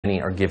many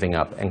are giving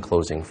up and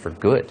closing for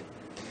good.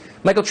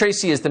 Michael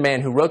Tracey is the man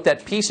who wrote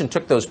that piece and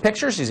took those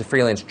pictures. He's a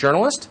freelance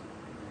journalist.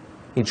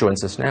 He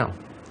joins us now.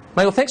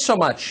 Michael, thanks so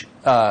much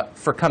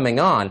for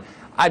coming on.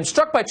 I'm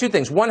struck by two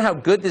things. One, how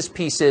good this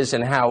piece is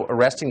and how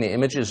arresting the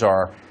images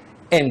are.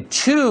 And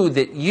two,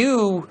 that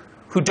you,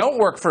 who don't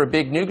work for a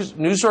big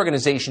news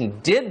organization,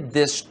 did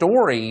this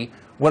story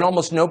when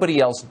almost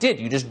nobody else did.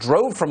 You just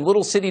drove from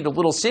little city to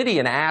little city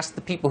and asked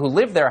the people who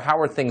live there, how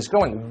are things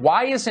going?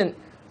 Why isn't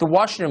the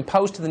Washington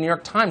Post and the New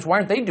York Times, why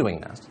aren't they doing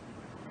this?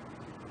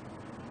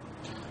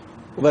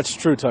 Well, that's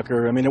true,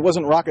 Tucker. I mean, it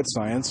wasn't rocket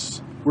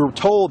science. We were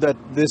told that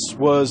this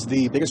was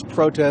the biggest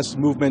protest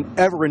movement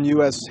ever in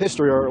U.S.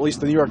 history, or at least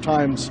the New York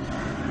Times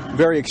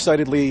very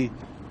excitedly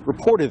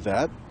reported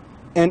that.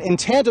 And in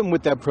tandem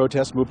with that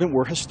protest movement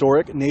were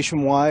historic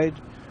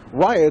nationwide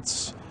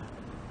riots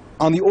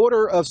on the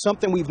order of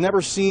something we've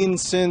never seen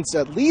since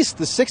at least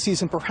the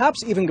 60s, and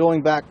perhaps even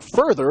going back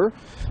further.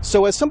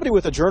 So as somebody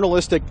with a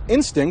journalistic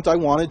instinct, I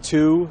wanted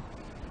to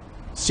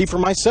see for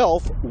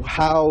myself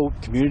how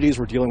communities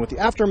were dealing with the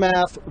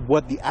aftermath,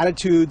 what the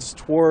attitudes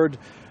toward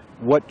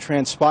what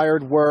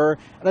transpired were,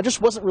 and I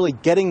just wasn't really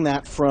getting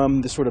that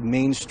from the sort of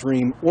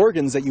mainstream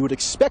organs that you would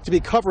expect to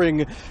be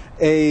covering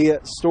a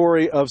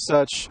story of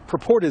such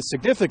purported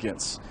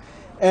significance.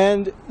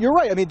 And you're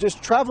right, I mean,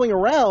 just traveling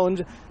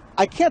around,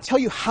 I can't tell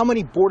you how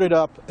many boarded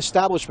up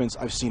establishments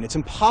I've seen. It's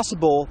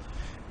impossible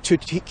to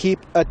keep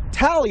a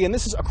tally, and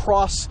this is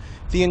across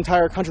the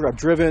entire country. I've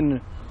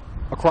driven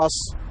across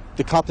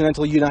the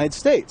continental United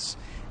States.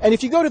 And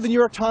if you go to the New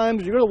York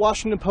Times, or you go to the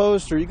Washington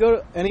Post, or you go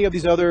to any of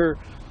these other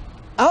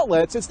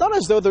outlets, it's not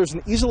as though there's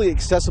an easily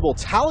accessible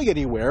tally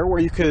anywhere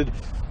where you could,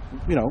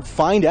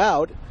 find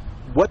out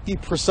what the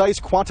precise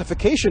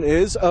quantification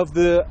is of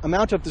the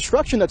amount of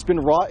destruction that's been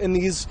wrought in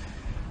these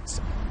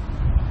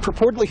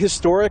purportedly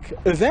historic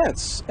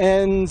events.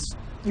 And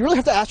you really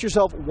have to ask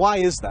yourself, why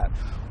is that?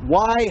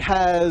 Why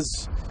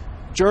has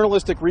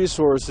journalistic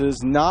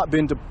resources not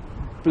been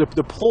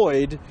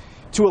deployed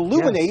to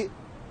illuminate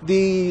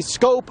the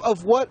scope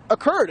of what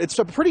occurred? It's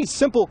a pretty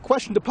simple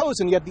question to pose,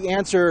 and yet the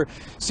answer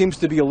seems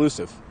to be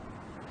elusive.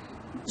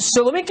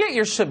 So let me get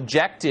your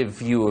subjective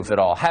view of it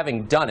all.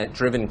 Having done it,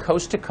 driven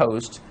coast to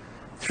coast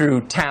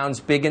through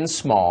towns big and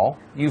small,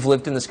 you've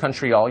lived in this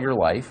country all your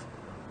life.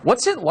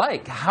 What's it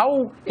like?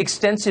 How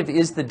extensive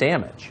is the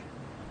damage?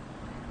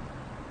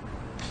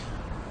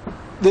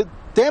 The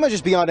damage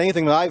is beyond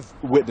anything that I've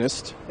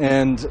witnessed,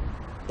 and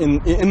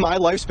in my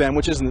lifespan,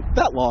 which isn't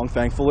that long,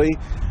 thankfully,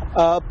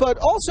 but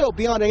also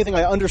beyond anything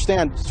I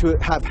understand to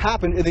have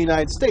happened in the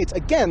United States,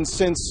 again,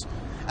 since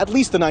at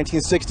least the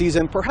 1960s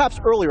and perhaps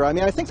earlier. I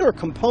mean, I think there are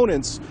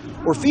components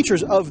or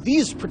features of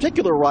these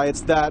particular riots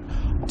that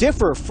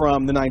differ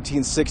from the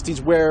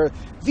 1960s, where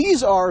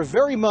these are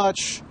very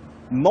much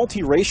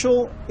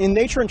multiracial in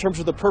nature in terms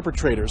of the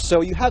perpetrators. So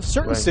you have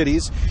certain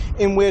cities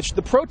in which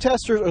the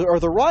protesters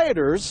or the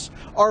rioters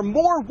are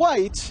more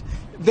white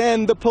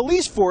than the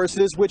police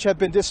forces which have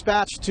been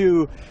dispatched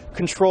to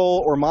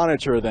control or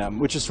monitor them,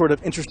 which is sort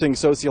of interesting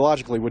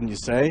sociologically, wouldn't you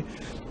say?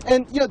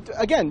 And,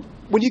 again,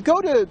 when you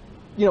go to,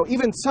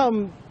 even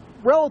some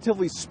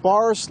relatively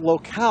sparse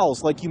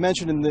locales, like you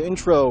mentioned in the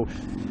intro,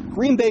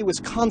 Green Bay,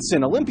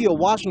 Wisconsin, Olympia,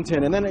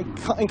 Washington, and then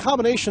in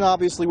combination,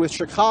 obviously, with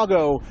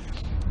Chicago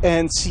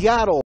and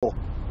Seattle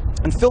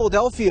and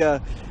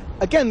Philadelphia,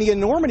 again, the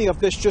enormity of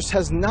this just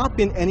has not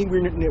been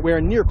anywhere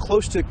near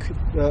close to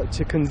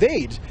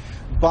conveyed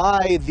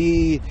by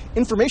the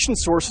information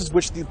sources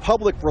which the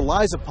public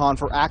relies upon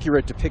for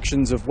accurate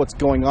depictions of what's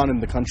going on in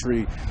the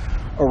country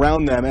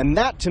around them. And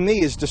that, to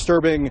me, is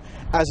disturbing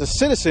as a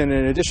citizen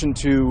in addition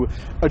to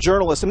a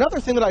journalist. Another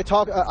thing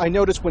that I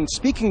noticed when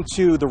speaking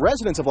to the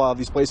residents of a lot of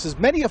these places,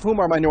 many of whom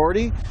are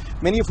minority,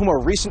 many of whom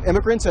are recent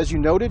immigrants, as you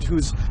noted,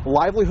 whose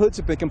livelihoods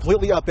have been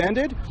completely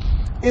upended,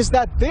 is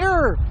that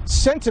their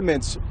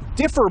sentiments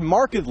differ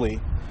markedly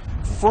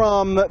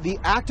from the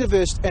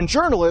activists and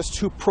journalists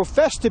who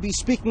profess to be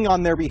speaking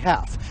on their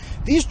behalf.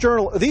 These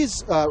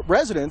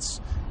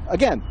residents,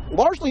 again,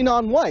 largely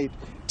non-white,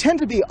 tend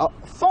to be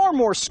far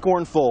more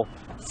scornful,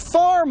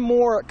 far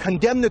more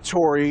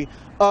condemnatory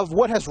of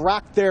what has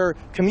racked their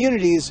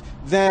communities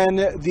than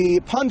the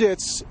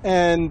pundits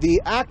and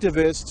the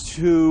activists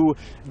who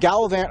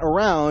gallivant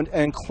around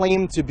and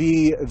claim to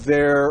be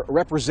their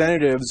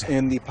representatives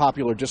in the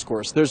popular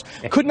discourse.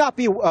 Could not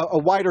be a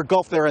wider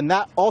gulf there, and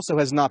that also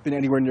has not been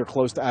anywhere near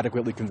close to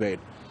adequately conveyed.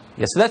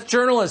 Yeah, so that's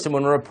journalism.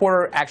 When a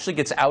reporter actually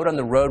gets out on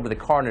the road with a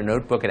car and a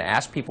notebook and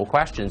asks people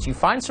questions, you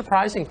find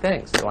surprising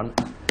things. So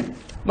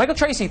Michael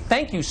Tracey,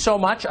 thank you so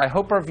much. I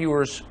hope our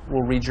viewers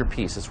will read your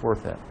piece. It's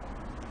worth it.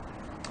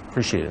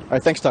 Appreciate it. All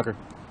right, thanks, Tucker.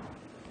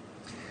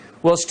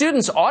 Well,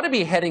 students ought to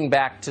be heading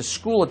back to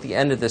school at the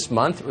end of this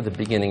month or the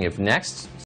beginning of next.